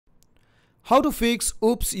How to fix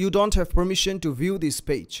oops you don't have permission to view this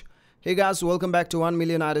page. Hey guys, welcome back to 1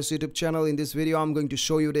 Million Artists YouTube channel. In this video I'm going to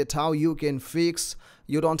show you that how you can fix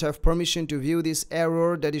you don't have permission to view this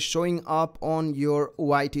error that is showing up on your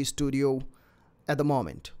YT Studio at the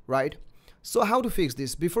moment, right? So how to fix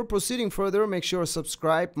this? Before proceeding further, make sure to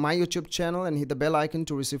subscribe my YouTube channel and hit the bell icon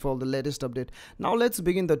to receive all the latest update. Now let's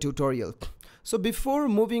begin the tutorial. So before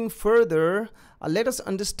moving further, let us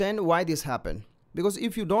understand why this happened. Because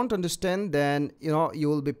if you don't understand, then you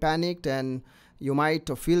will be panicked and you might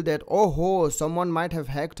feel that, oh, someone might have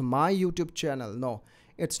hacked my YouTube channel. No,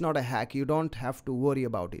 it's not a hack. You don't have to worry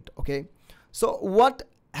about it. Okay. So what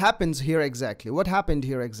happens here exactly? What happened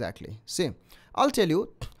here exactly? See, I'll tell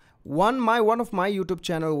you. One of my YouTube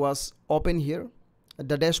channel was open here.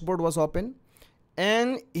 The dashboard was open,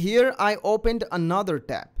 and here I opened another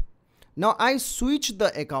tab. Now I switched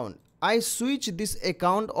the account. I switched this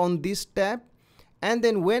account on this tab. And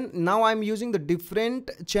then now I'm using the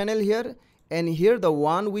different channel here, and here the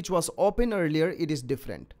one which was open earlier, it is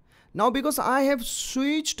different. Now because I have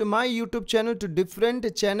switched my YouTube channel to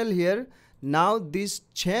different channel here, now this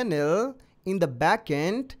channel in the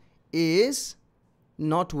backend is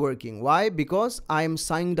not working. Why? Because I am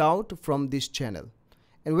signed out from this channel.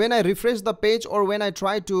 And when I refresh the page or when I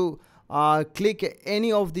try to click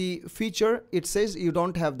any of the feature, it says you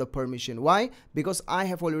don't have the permission. Why? Because I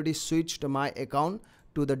have already switched my account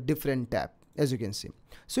to the different tab, as you can see.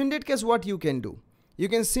 So in that case, what you can do, you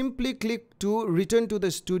can simply click to return to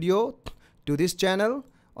the studio to this channel,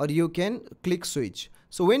 or you can click switch.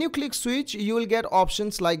 So when you click switch, you will get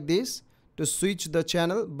options like this to switch the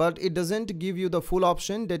channel, but it doesn't give you the full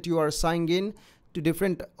option that you are signed in to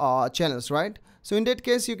different channels, right? So in that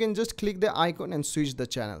case, you can just click the icon and switch the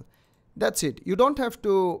channel. That's it. You don't have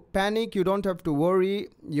to panic. You don't have to worry.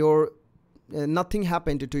 Nothing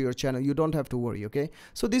happened to your channel. You don't have to worry. Okay.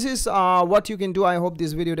 So this is what you can do. I hope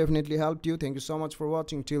this video definitely helped you. Thank you so much for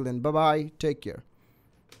watching. Till then, bye bye. Take care.